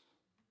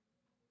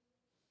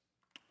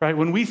 Right?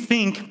 When we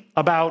think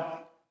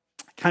about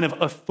kind of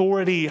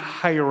authority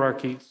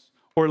hierarchies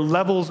or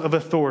levels of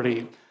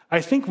authority,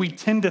 I think we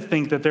tend to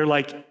think that they're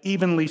like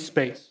evenly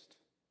spaced.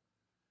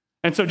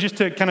 And so just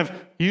to kind of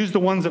use the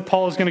ones that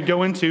Paul is going to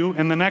go into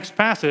in the next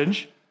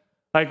passage,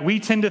 like we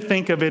tend to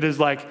think of it as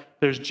like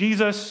there's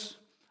Jesus,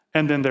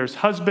 and then there's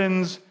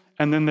husbands,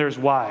 and then there's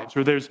wives,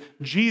 or there's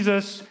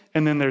Jesus,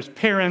 and then there's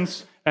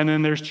parents, and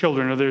then there's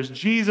children, or there's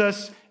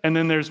Jesus, and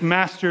then there's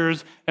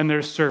masters, and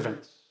there's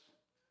servants.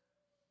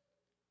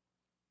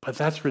 But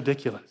that's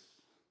ridiculous.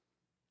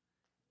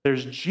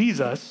 There's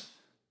Jesus,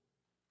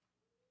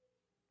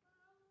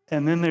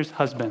 and then there's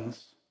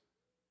husbands,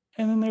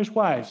 and then there's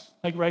wives,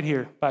 like right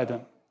here by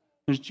them.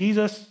 There's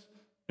Jesus,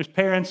 there's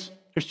parents,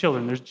 there's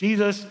children. There's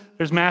Jesus,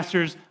 there's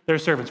masters,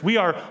 there's servants. We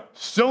are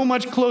so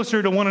much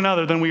closer to one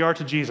another than we are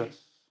to Jesus.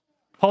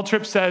 Paul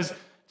Tripp says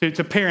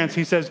to parents,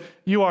 he says,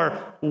 you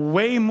are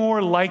way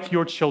more like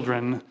your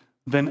children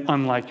than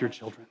unlike your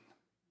children.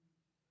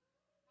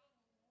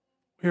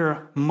 We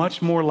are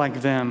much more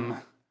like them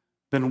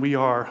than we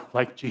are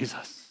like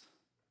Jesus.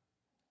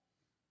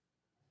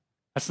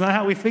 That's not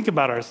how we think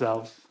about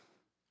ourselves,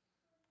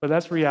 but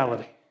that's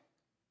reality.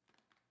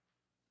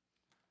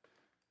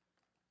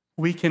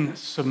 We can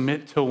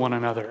submit to one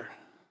another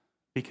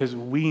because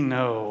we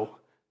know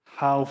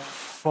how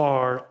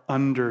far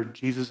under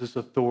Jesus'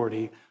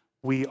 authority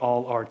we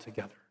all are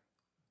together.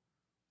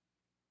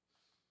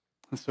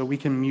 And so we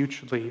can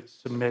mutually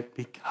submit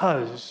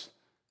because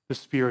the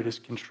Spirit is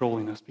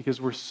controlling us, because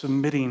we're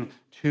submitting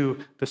to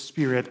the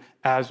Spirit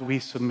as we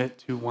submit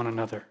to one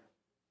another.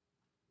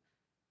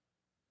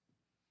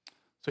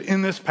 So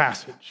in this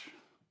passage,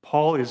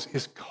 Paul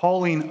is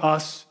calling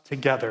us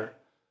together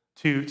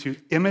to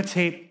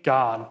imitate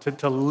God,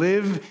 to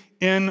live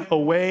in a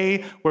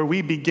way where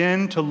we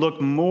begin to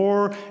look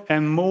more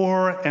and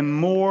more and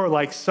more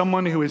like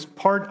someone who is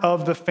part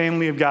of the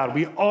family of God.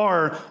 We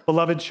are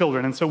beloved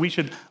children, and so we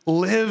should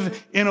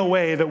live in a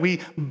way that we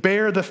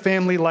bear the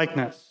family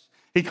likeness.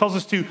 He calls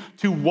us to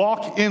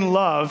walk in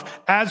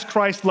love as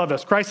Christ loved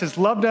us. Christ has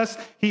loved us.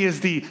 He is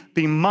the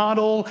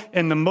model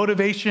and the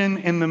motivation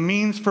and the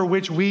means for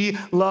which we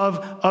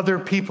love other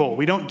people.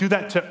 We don't do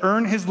that to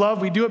earn his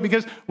love. We do it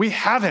because we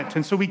have it,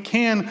 and so we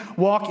can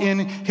walk in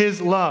his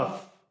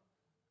love.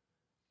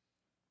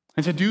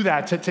 And to do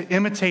that, to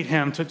imitate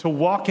him, to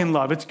walk in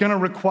love, it's going to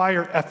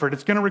require effort.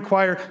 It's going to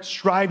require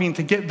striving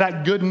to get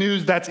that good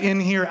news that's in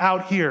here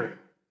out here.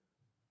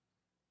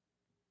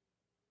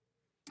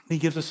 He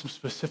gives us some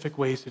specific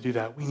ways to do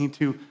that. We need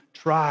to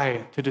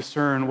try to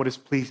discern what is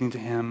pleasing to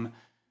him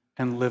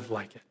and live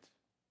like it.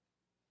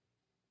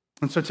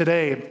 And so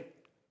today,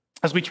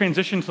 as we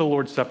transition to the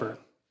Lord's Supper,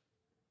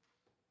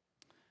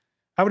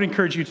 I would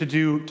encourage you to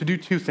do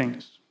two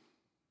things.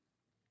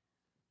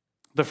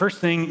 The first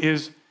thing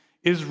is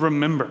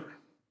remember,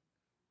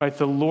 right?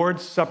 The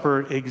Lord's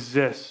Supper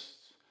exists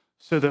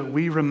so that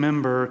we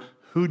remember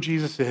who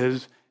Jesus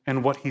is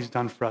and what he's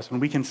done for us,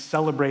 and we can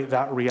celebrate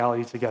that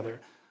reality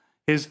together.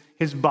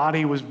 His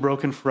body was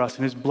broken for us,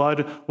 and his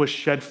blood was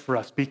shed for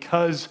us.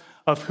 Because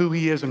of who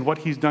he is and what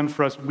he's done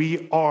for us,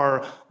 we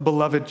are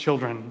beloved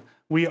children.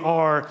 We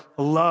are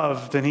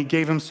loved, and he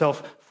gave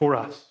himself for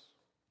us.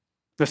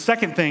 The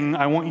second thing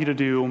I want you to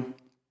do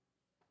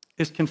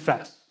is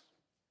confess.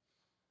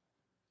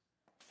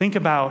 Think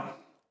about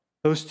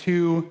those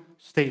two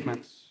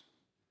statements.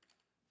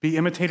 Be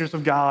imitators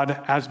of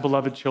God as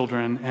beloved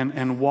children,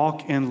 and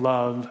walk in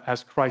love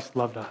as Christ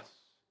loved us.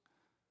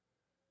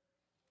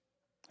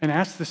 And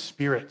ask the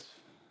Spirit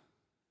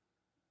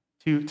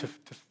to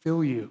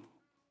fill you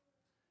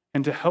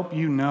and to help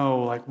you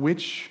know like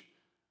which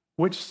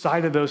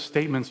side of those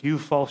statements you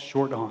fall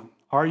short on.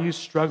 Are you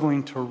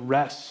struggling to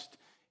rest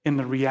in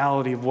the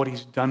reality of what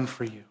he's done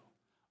for you?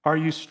 Are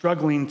you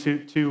struggling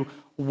to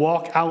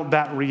walk out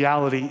that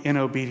reality in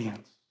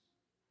obedience?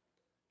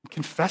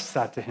 Confess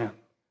that to him.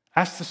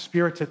 Ask the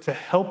Spirit to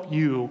help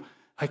you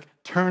like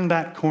turn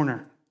that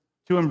corner,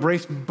 to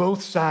embrace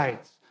both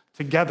sides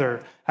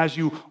together as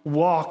you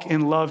walk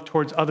in love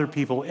towards other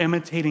people,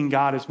 imitating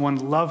God as one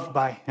loved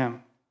by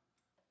him.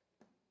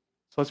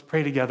 So let's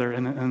pray together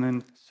and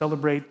then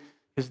celebrate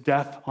his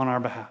death on our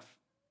behalf.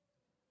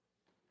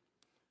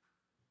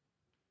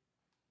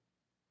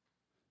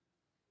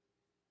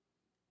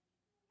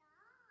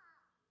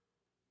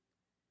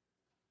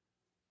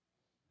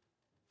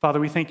 Father,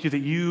 we thank you that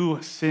you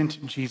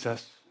sent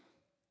Jesus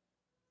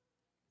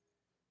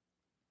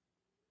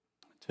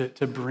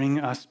to bring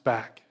us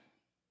back,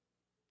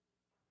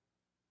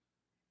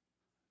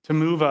 to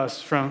move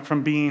us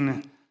from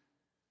being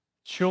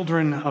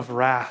children of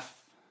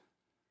wrath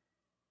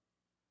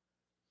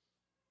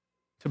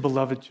to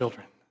beloved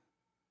children.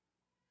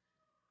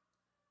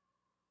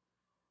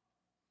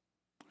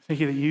 Thank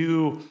you that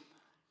you,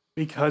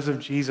 because of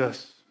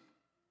Jesus,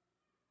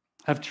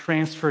 have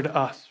transferred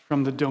us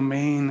from the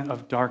domain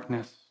of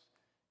darkness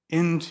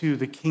into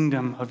the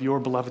kingdom of your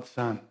beloved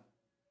Son.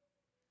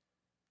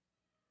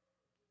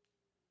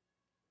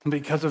 And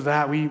because of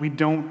that, we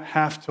don't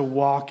have to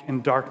walk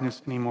in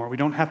darkness anymore. We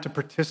don't have to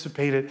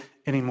participate it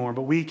anymore,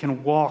 but we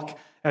can walk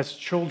as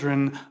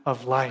children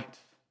of light.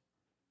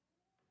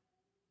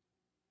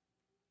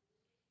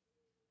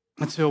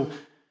 And so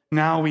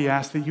now we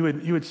ask that you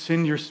would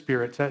send your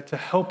Spirit to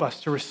help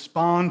us to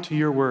respond to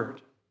your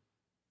word.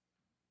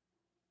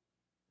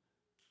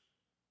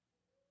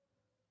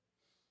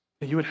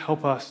 That you would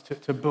help us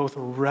to both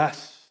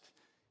rest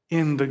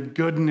in the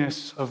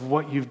goodness of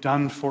what you've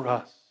done for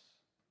us,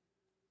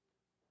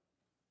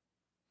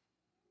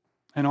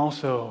 and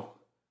also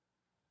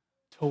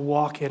to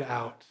walk it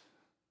out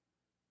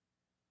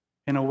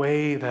in a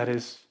way that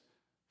is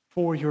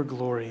for your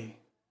glory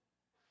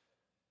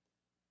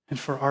and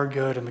for our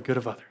good and the good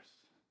of others.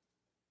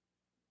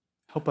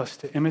 Help us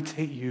to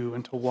imitate you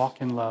and to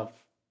walk in love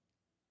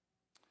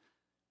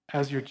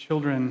as your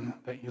children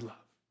that you love.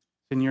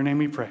 In your name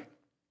we pray.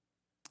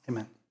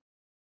 Amen.